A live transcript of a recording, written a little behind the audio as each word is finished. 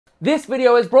This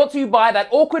video is brought to you by that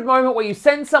awkward moment where you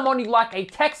send someone you like a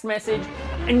text message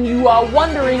and you are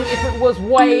wondering if it was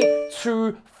way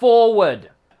too forward.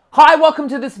 Hi, welcome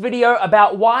to this video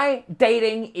about why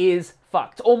dating is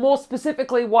fucked, or more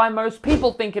specifically, why most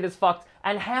people think it is fucked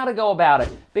and how to go about it.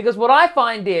 Because what I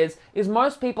find is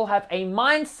most people have a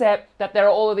mindset that there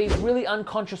are all of these really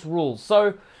unconscious rules.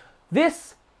 So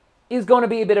this is going to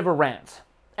be a bit of a rant.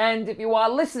 And if you are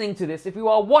listening to this, if you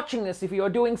are watching this, if you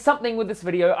are doing something with this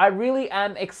video, I really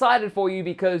am excited for you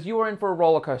because you are in for a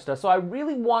roller coaster. So I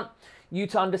really want you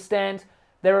to understand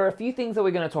there are a few things that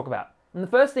we're going to talk about. And the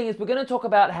first thing is we're going to talk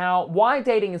about why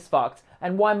dating is fucked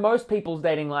and why most people's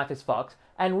dating life is fucked,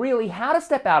 and really how to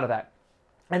step out of that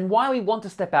and why we want to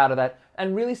step out of that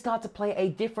and really start to play a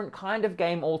different kind of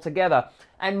game altogether.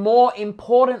 And more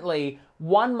importantly,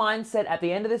 one mindset. At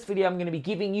the end of this video, I'm going to be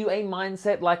giving you a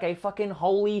mindset like a fucking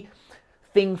holy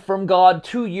thing from God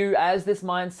to you as this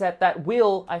mindset that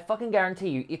will, I fucking guarantee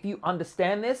you, if you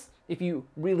understand this, if you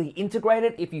really integrate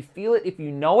it, if you feel it, if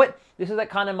you know it, this is that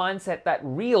kind of mindset that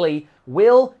really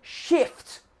will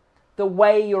shift the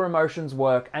way your emotions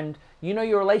work. And you know,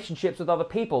 your relationships with other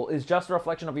people is just a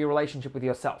reflection of your relationship with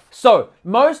yourself. So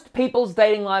most people's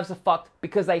dating lives are fucked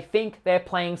because they think they're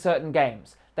playing certain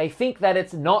games. They think that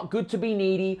it's not good to be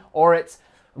needy, or it's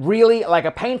really like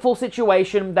a painful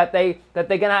situation that they're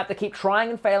gonna have to keep trying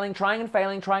and failing.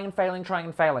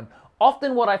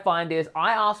 Often what I find is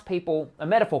I ask people a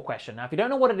metaphor question. Now, if you don't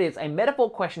know what it is, a metaphor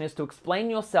question is to explain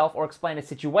yourself or explain a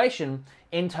situation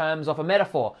in terms of a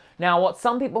metaphor. Now, what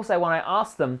some people say when I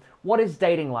ask them, what is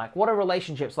dating like? What are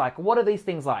relationships like? What are these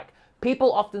things like?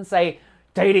 People often say,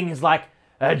 dating is like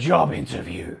a job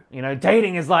interview. You know,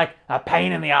 dating is like a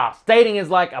pain in the ass. Dating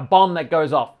is like a bomb that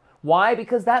goes off. Why?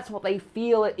 Because that's what they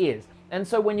feel it is. And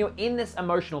so when you're in this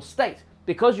emotional state,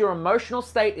 because your emotional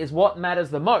state is what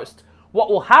matters the most, what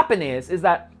will happen is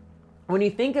that when you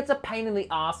think it's a pain in the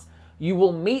ass, you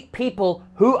will meet people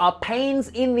who are pains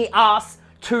in the ass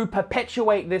to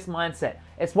perpetuate this mindset.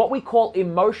 It's what we call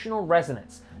emotional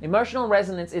resonance. Emotional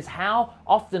resonance is how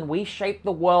often we shape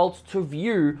the world to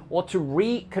view or to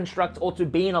reconstruct or to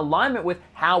be in alignment with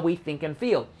how we think and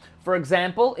feel. For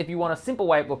example, if you want a simple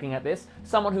way of looking at this,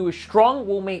 someone who is strong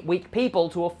will meet weak people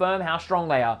to affirm how strong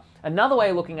they are. Another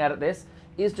way of looking at this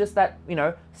is just that, you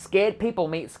know, scared people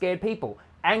meet scared people.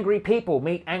 Angry people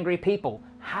meet angry people.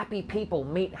 Happy people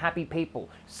meet happy people.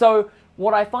 So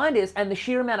what I find is, and the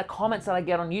sheer amount of comments that I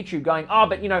get on YouTube going, oh,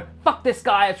 but you know, fuck this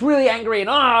guy, it's really angry, and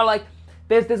like,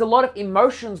 there's a lot of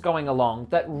emotions going along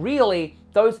that really,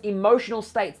 those emotional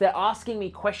states, they're asking me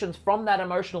questions from that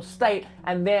emotional state,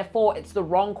 and therefore it's the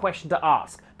wrong question to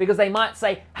ask. Because they might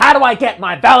say, how do I get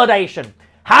my validation?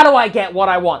 How do I get what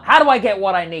I want? How do I get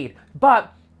what I need?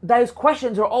 But those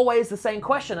questions are always the same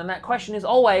question, and that question is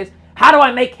always, how do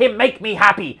I make him make me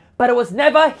happy? But it was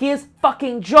never his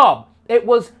fucking job. It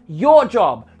was your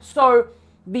job. So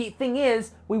the thing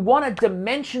is, we want a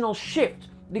dimensional shift,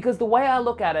 because the way I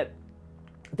look at it,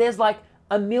 there's like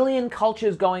a million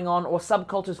cultures going on or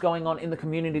subcultures going on in the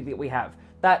community that we have.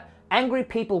 That angry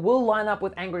people will line up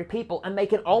with angry people and they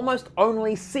can almost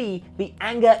only see the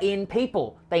anger in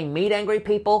people. They meet angry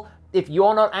people. If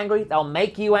you're not angry, they'll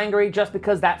make you angry just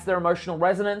because that's their emotional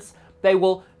resonance.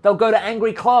 They'll go to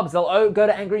angry clubs, they'll go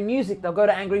to angry music, they'll go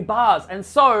to angry bars. And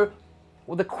so,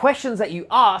 well, the questions that you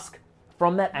ask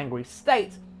from that angry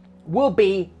state will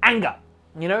be anger.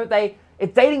 You know,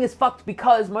 dating is fucked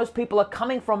because most people are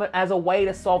coming from it as a way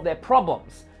to solve their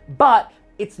problems. But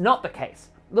it's not the case.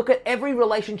 Look at every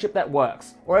relationship that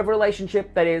works, or every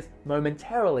relationship that is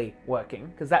momentarily working,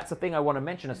 because that's the thing I want to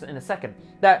mention in a second.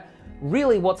 That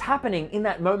really what's happening in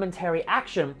that momentary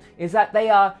action is that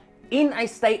they are in a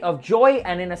state of joy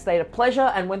and in a state of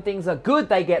pleasure, and when things are good,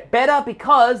 they get better,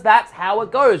 because that's how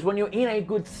it goes. When you're in a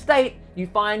good state, you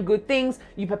find good things,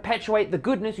 you perpetuate the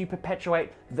goodness, you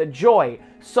perpetuate the joy.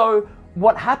 So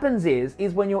what happens is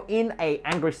when you're in an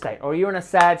angry state, or you're in a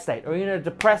sad state, or you're in a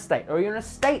depressed state, or you're in a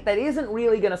state that isn't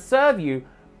really going to serve you,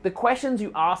 the questions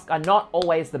you ask are not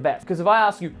always the best. Because if I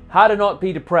ask you how to not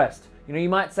be depressed, you know, you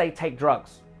might say take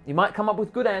drugs. You might come up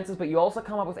with good answers, but you also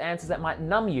come up with answers that might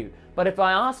numb you. But if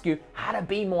I ask you how to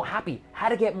be more happy, how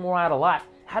to get more out of life,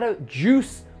 how to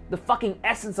juice the fucking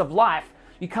essence of life,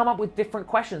 you come up with different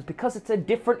questions because it's a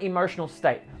different emotional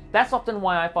state. That's often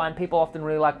why I find people often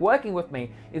really like working with me,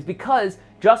 is because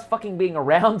just fucking being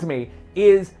around me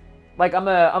is like I'm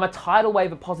a tidal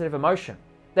wave of positive emotion.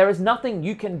 There is nothing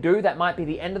you can do that might be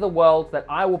the end of the world that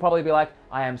I will probably be like,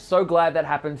 I am so glad that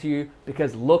happened to you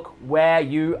because look where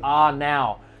you are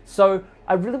now. So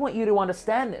I really want you to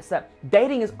understand this, that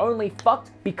dating is only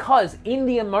fucked because in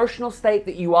the emotional state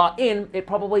that you are in, it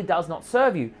probably does not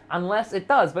serve you, unless it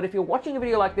does. But if you're watching a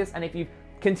video like this, and if you've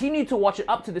continued to watch it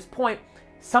up to this point,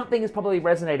 something is probably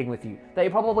resonating with you, that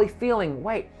you're probably feeling,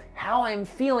 wait, how I'm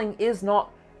feeling is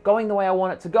not going the way I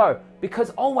want it to go.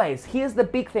 Because always, here's the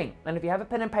big thing, and if you have a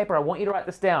pen and paper, I want you to write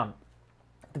this down.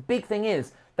 The big thing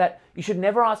is that you should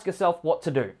never ask yourself what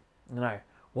to do. You know,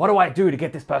 what do I do to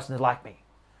get this person to like me?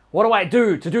 What do I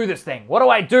do to do this thing? What do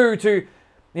I do to,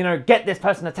 you know, get this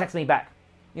person to text me back?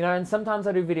 You know, and sometimes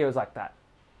I do videos like that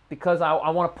because I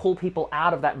want to pull people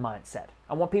out of that mindset.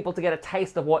 I want people to get a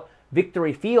taste of what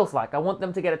victory feels like. I want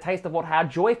them to get a taste of how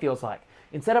joy feels like.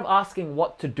 Instead of asking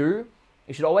what to do,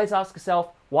 you should always ask yourself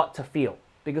what to feel.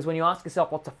 Because when you ask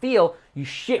yourself what to feel, you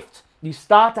shift. You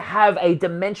start to have a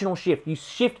dimensional shift. You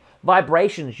shift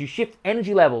vibrations. You shift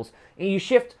energy levels. And you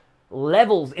shift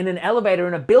levels in an elevator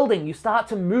in a building. You start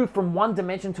to move from one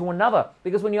dimension to another.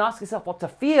 Because when you ask yourself what to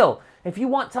feel, if you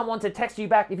want someone to text you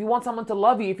back, if you want someone to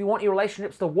love you, if you want your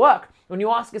relationships to work, when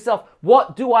you ask yourself,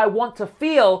 what do I want to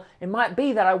feel? It might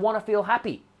be that I want to feel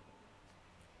happy.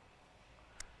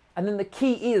 And then the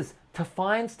key is to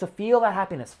feel that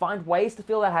happiness. Find ways to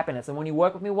feel that happiness. And when you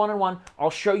work with me one-on-one, I'll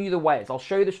show you the ways. I'll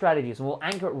show you the strategies, and we'll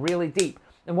anchor it really deep.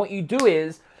 And what you do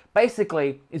is,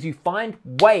 basically, is you find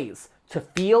ways to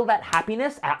feel that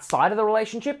happiness outside of the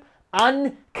relationship,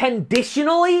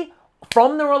 unconditionally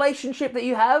from the relationship that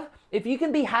you have. If you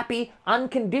can be happy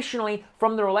unconditionally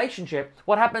from the relationship,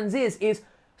 what happens is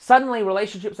suddenly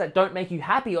relationships that don't make you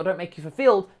happy or don't make you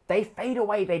fulfilled, they fade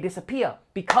away, they disappear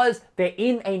because they're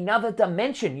in another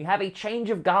dimension. You have a change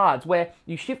of guards where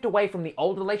you shift away from the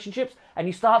old relationships and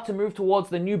you start to move towards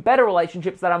the new, better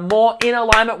relationships that are more in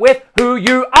alignment with who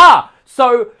you are.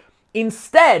 So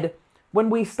instead, when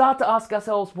we start to ask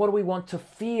ourselves, what do we want to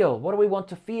feel? What do we want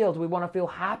to feel? Do we want to feel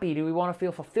happy? Do we want to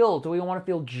feel fulfilled? Do we want to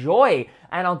feel joy?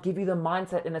 And I'll give you the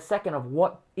mindset in a second of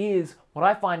what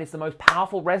I find is the most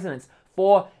powerful resonance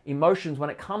for emotions when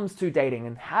it comes to dating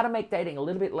and how to make dating a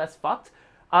little bit less fucked.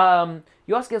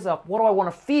 You ask yourself, what do I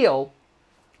want to feel?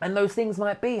 And those things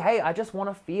might be, hey, I just want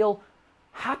to feel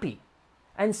happy.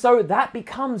 And so that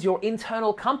becomes your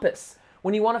internal compass.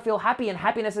 When you want to feel happy and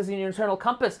happiness is in your internal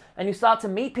compass and you start to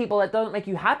meet people that don't make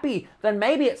you happy, then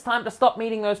maybe it's time to stop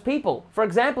meeting those people. For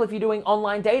example, if you're doing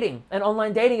online dating and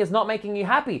online dating is not making you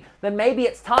happy, then maybe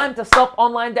it's time to stop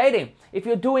online dating. If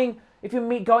you're going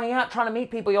out trying to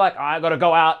meet people, you're like, I gotta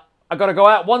go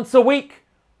out once a week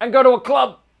and go to a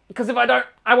club because if I don't,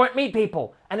 I won't meet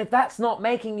people. And if that's not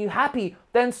making you happy,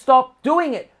 then stop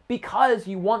doing it because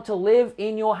you want to live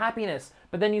in your happiness.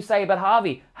 But then you say, but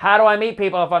Harvey, how do I meet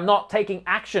people if I'm not taking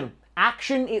action?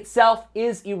 Action itself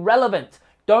is irrelevant.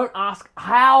 Don't ask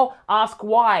how, ask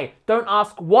why. Don't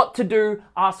ask what to do,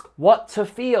 ask what to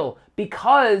feel.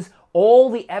 Because all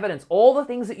the evidence, all the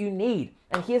things that you need,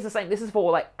 and here's the same, this is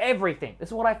for like everything. This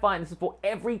is what I find, this is for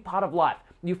every part of life.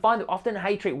 You find that often how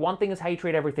you treat one thing is how you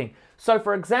treat everything. So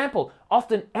for example,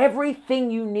 often everything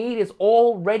you need is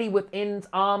already within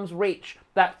arm's reach.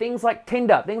 That things like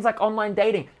Tinder, things like online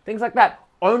dating, things like that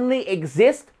only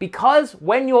exist because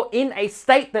when you're in a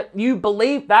state that you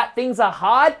believe that things are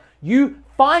hard, you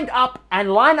find up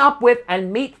and line up with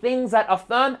and meet things that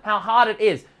affirm how hard it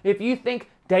is. If you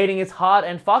think dating is hard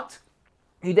and fucked,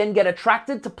 you then get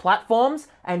attracted to platforms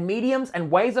and mediums and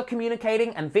ways of communicating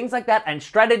and things like that and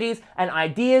strategies and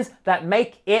ideas that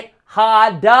make it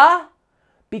harder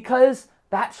because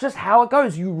that's just how it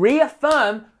goes. You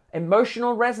reaffirm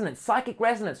emotional resonance, psychic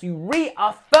resonance. You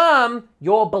reaffirm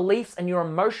your beliefs and your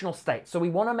emotional state. So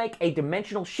we want to make a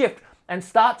dimensional shift and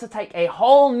start to take a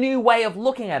whole new way of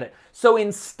looking at it. So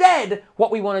instead,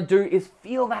 what we want to do is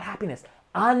feel that happiness,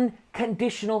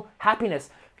 unconditional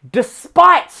happiness,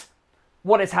 despite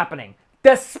what is happening,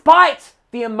 despite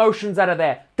the emotions that are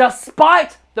there,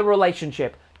 despite the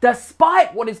relationship,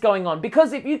 despite what is going on.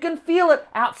 Because if you can feel it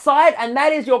outside and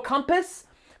that is your compass,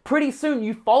 pretty soon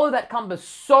you follow that compass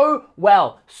so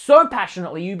well, so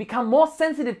passionately, you become more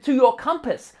sensitive to your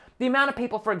compass. The amount of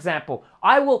people, for example,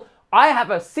 I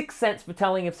have a sixth sense for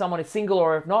telling if someone is single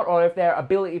or if not, or if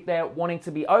they're wanting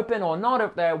to be open or not,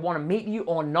 if they want to meet you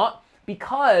or not,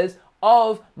 because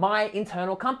of my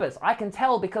internal compass. I can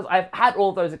tell because I've had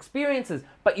all those experiences,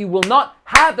 but you will not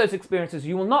have those experiences.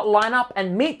 You will not line up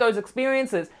and meet those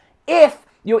experiences if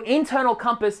your internal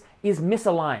compass is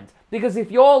misaligned. Because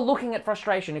if you're looking at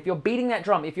frustration, if you're beating that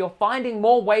drum, if you're finding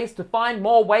more ways to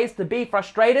be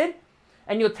frustrated,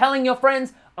 and you're telling your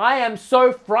friends, I am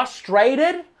so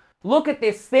frustrated, look at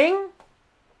this thing.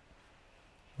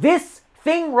 This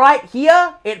thing right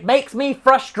here, it makes me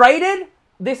frustrated.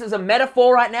 This is a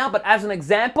metaphor right now, but as an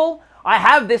example, I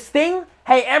have this thing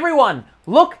hey everyone,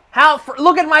 look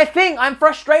at my thing, I'm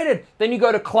frustrated. Then you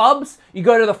go to clubs, you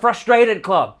go to the frustrated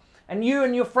club. And you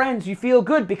and your friends, you feel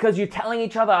good because you're telling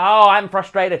each other, oh, I'm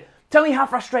frustrated. Tell me how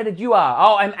frustrated you are.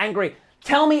 Oh, I'm angry.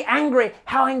 Tell me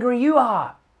how angry you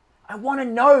are. I want to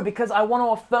know because I want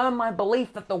to affirm my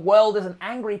belief that the world is an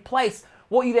angry place.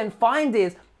 What you then find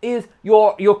is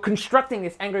you're constructing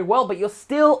this angry world, but you're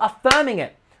still affirming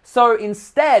it. So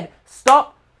instead,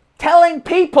 stop telling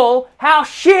people how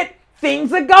shit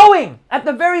things are going. At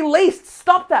the very least,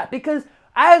 stop that, because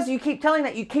as you keep telling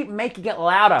that, you keep making it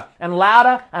louder and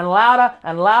louder and louder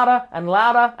and louder and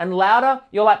louder and louder.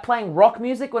 You're like playing rock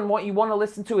music when what you want to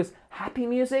listen to is happy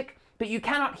music, but you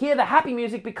cannot hear the happy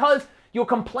music because your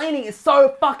complaining is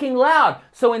so fucking loud.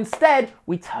 So instead,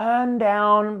 we turn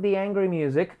down the angry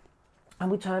music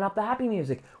and we turn up the happy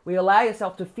music. We allow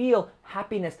yourself to feel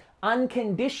happiness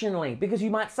unconditionally, because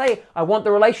you might say, I want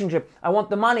the relationship, I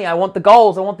want the money, I want the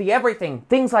goals, I want the everything,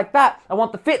 things like that. I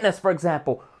want the fitness, for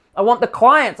example. I want the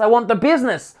clients, I want the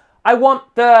business, I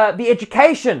want the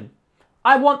education,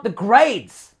 I want the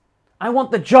grades, I want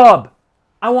the job,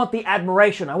 I want the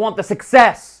admiration, I want the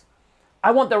success,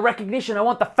 I want the recognition, I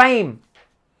want the fame,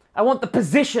 I want the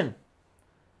position,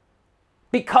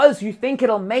 because you think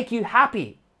it'll make you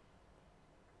happy.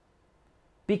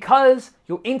 Because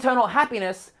your internal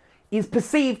happiness is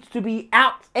perceived to be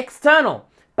external,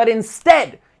 but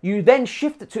instead you then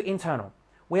shift it to internal.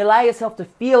 We allow yourself to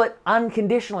feel it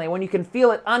unconditionally. When you can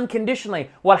feel it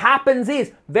unconditionally, what happens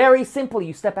is, very simply,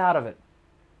 you step out of it.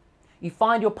 You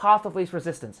find your path of least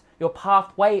resistance, your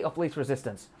pathway of least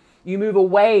resistance. You move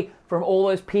away from all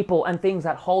those people and things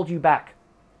that hold you back.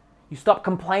 You stop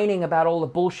complaining about all the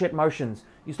bullshit motions.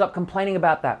 You stop complaining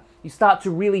about that. You start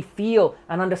to really feel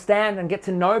and understand and get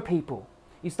to know people.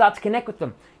 You start to connect with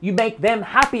them. You make them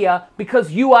happier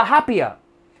because you are happier.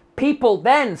 People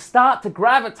then start to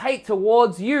gravitate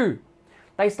towards you.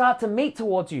 They start to meet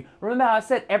towards you. Remember how I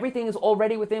said everything is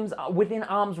already within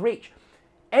arm's reach.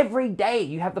 Every day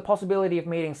you have the possibility of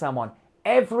meeting someone.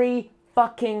 Every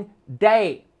fucking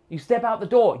day you step out the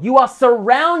door, you are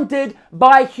surrounded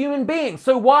by human beings.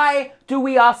 So why do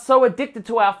we are so addicted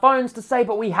to our phones to say,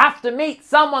 but we have to meet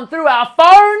someone through our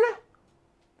phone?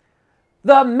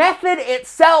 The method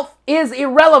itself is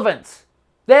irrelevant.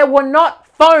 There were not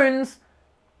phones.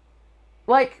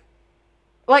 Like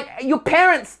your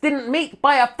parents didn't meet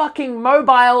by a fucking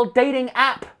mobile dating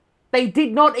app. They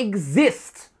did not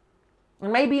exist.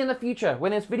 And maybe in the future,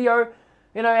 when this video,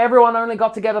 everyone only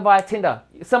got together via Tinder,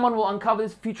 someone will uncover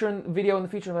this video in the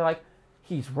future and they're like,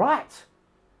 he's right.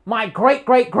 My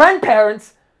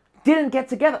great-great-grandparents didn't get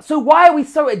together. So why are we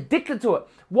so addicted to it?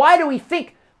 Why do we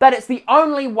think that it's the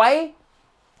only way?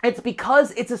 It's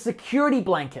because it's a security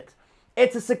blanket.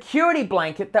 It's a security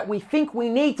blanket that we think we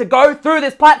need to go through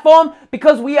this platform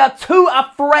because we are too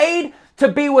afraid to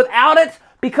be without it,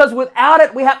 because without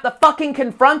it we have to fucking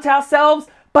confront ourselves,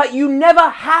 but you never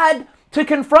had to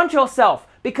confront yourself,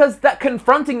 because that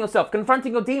confronting yourself,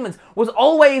 confronting your demons, was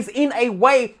always in a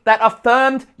way that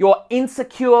affirmed your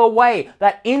insecure way.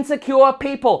 That insecure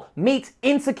people meet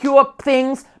insecure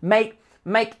things, make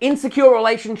insecure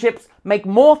relationships, make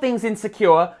more things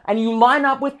insecure, and you line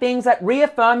up with things that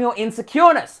reaffirm your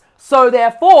insecureness. So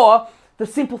therefore, the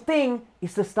simple thing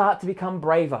is to start to become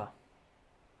braver,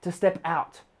 to step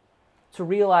out, to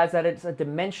realize that it's a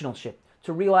dimensional shift,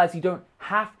 to realize you don't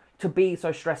have to be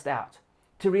so stressed out,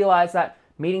 to realize that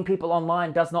meeting people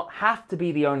online does not have to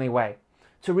be the only way,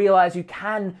 to realize you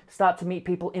can start to meet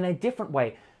people in a different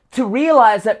way, to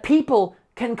realize that people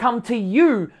can come to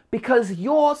you because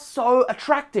you're so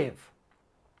attractive,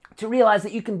 to realize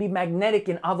that you can be magnetic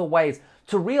in other ways,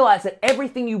 to realize that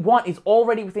everything you want is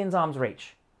already within arm's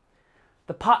reach.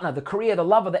 The partner, the career, the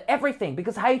lover, the everything,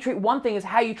 because how you treat one thing is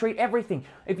how you treat everything.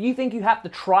 If you think you have to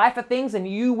try for things, then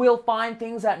you will find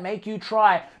things that make you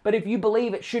try. But if you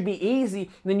believe it should be easy,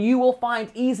 then you will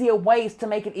find easier ways to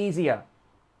make it easier.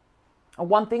 And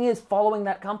one thing is following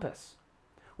that compass,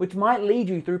 which might lead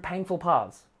you through painful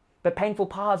paths. But painful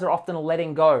paths are often a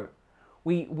letting go.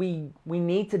 We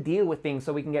need to deal with things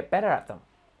so we can get better at them,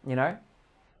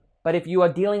 But if you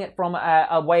are dealing it from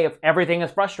a way of everything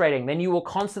is frustrating, then you will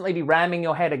constantly be ramming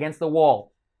your head against the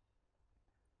wall.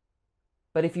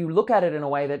 But if you look at it in a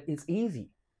way that is easy,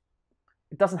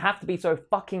 it doesn't have to be so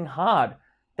fucking hard,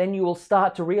 then you will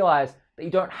start to realize that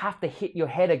you don't have to hit your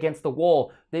head against the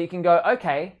wall, that you can go,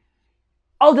 okay,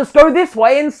 I'll just go this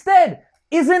way instead.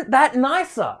 Isn't that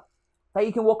nicer? That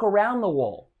you can walk around the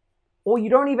wall, or you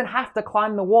don't even have to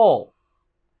climb the wall.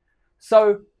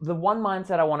 So the one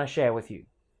mindset I want to share with you,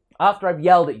 after I've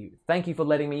yelled at you, thank you for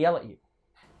letting me yell at you,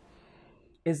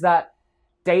 is that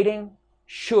dating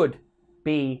should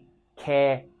be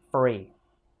carefree.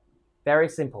 Very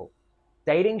simple.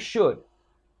 Dating should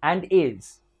and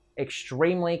is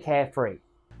extremely carefree.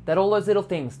 That all those little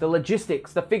things, the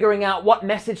logistics, the figuring out what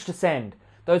message to send,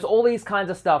 all these kinds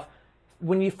of stuff,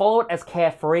 when you follow it as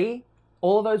carefree,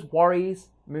 all of those worries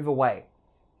move away.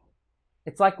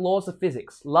 It's like laws of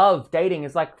physics. Love, dating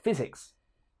is like physics.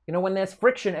 You know, when there's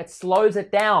friction, it slows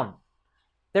it down.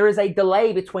 There is a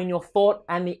delay between your thought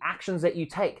and the actions that you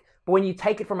take. But when you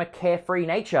take it from a carefree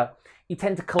nature, you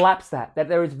tend to collapse that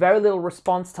there is very little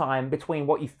response time between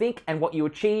what you think and what you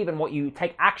achieve and what you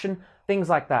take action, things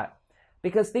like that.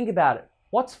 Because think about it.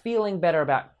 What's feeling better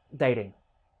about dating?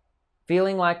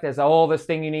 Feeling like there's all this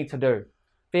thing you need to do.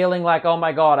 Feeling like, oh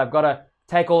my God, I've got to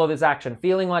take all of this action.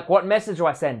 Feeling like, what message do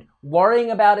I send?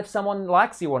 Worrying about if someone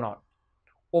likes you or not.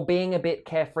 Or being a bit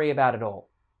carefree about it all.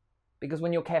 Because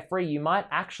when you're carefree, you might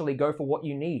actually go for what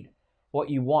you need, what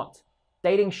you want.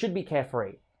 Dating should be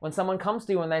carefree. When someone comes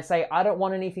to you and they say, I don't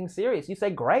want anything serious, you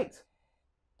say, great.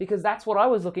 Because that's what I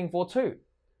was looking for too.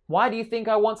 Why do you think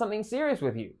I want something serious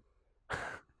with you?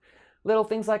 Little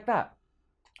things like that.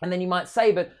 And then you might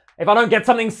say, but if I don't get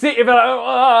something serious,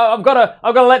 I've got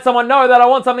to let someone know that I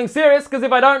want something serious, because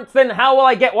if I don't, then how will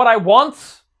I get what I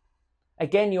want?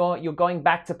 Again, you're going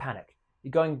back to panic.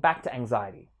 You're going back to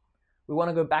anxiety. We want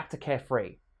to go back to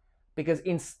carefree. Because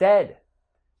instead,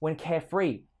 when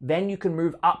carefree, then you can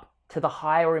move up to the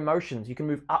higher emotions. You can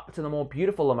move up to the more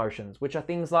beautiful emotions, which are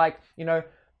things like,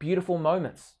 beautiful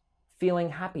moments, feeling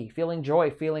happy, feeling joy,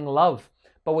 feeling love.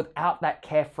 But without that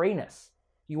carefreeness,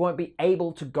 you won't be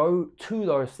able to go to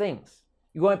those things.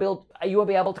 You won't be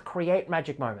able to create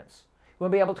magic moments. You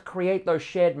won't be able to create those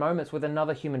shared moments with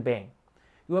another human being.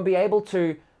 You won't be able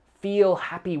to feel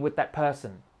happy with that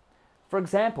person. For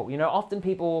example, often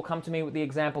people will come to me with the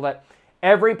example that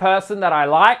every person that I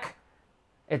like,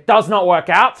 it does not work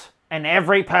out. And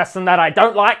every person that I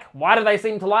don't like, why do they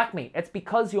seem to like me? It's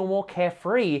because you're more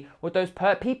carefree with those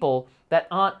people that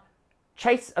aren't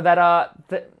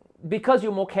because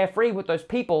you're more carefree with those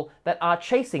people that are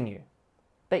chasing you.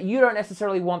 That you don't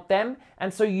necessarily want them,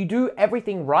 and so you do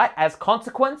everything right as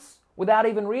consequence without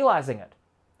even realizing it.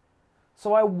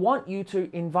 So I want you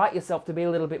to invite yourself to be a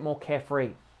little bit more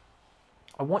carefree.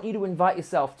 I want you to invite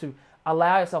yourself to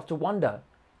allow yourself to wonder,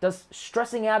 does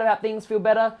stressing out about things feel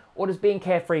better, or does being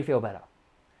carefree feel better?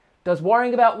 Does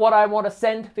worrying about what I want to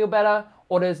send feel better,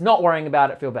 or does not worrying about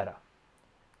it feel better?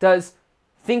 Does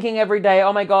thinking every day,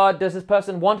 oh my God, does this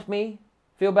person want me,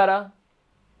 feel better?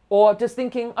 Or just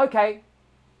thinking, okay,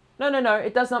 no,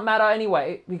 it does not matter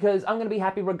anyway, because I'm going to be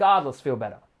happy regardless, feel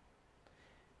better?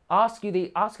 Ask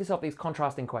yourself these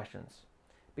contrasting questions.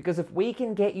 Because if we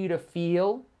can get you to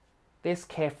feel this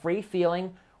carefree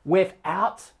feeling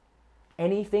without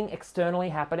anything externally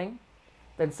happening,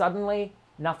 then suddenly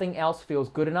nothing else feels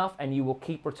good enough, and you will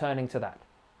keep returning to that.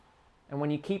 And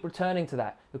when you keep returning to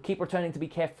that, you'll keep returning to be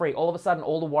carefree. All of a sudden,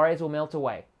 all the worries will melt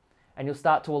away. And you'll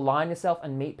start to align yourself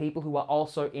and meet people who are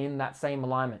also in that same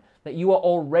alignment. That you are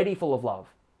already full of love.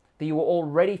 That you are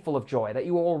already full of joy. That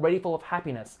you are already full of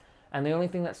happiness. And the only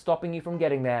thing that's stopping you from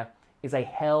getting there is a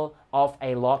hell of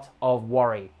a lot of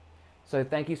worry. So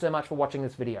thank you so much for watching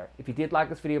this video. If you did like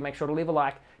this video, make sure to leave a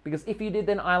like, because if you did,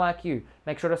 then I like you.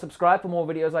 Make sure to subscribe for more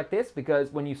videos like this,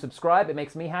 because when you subscribe, it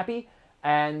makes me happy.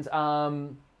 And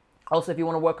also, if you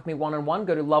want to work with me one-on-one,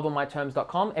 go to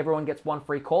loveonmyterms.com. Everyone gets one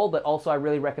free call, but also I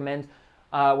really recommend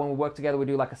when we work together, we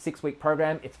do like a 6-week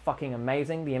program. It's fucking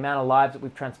amazing. The amount of lives that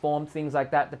we've transformed, things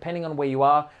like that, depending on where you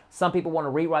are. Some people want to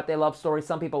rewrite their love story.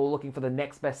 Some people are looking for the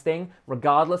next best thing.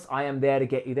 Regardless, I am there to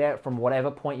get you there from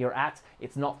whatever point you're at.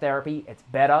 It's not therapy, it's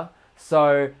better.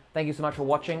 So thank you so much for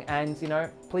watching, and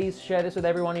please share this with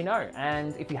everyone you know.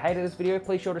 And if you hated this video,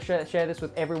 please sure to share this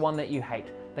with everyone that you hate.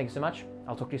 Thank you so much.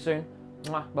 I'll talk to you soon.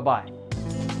 Bye-bye.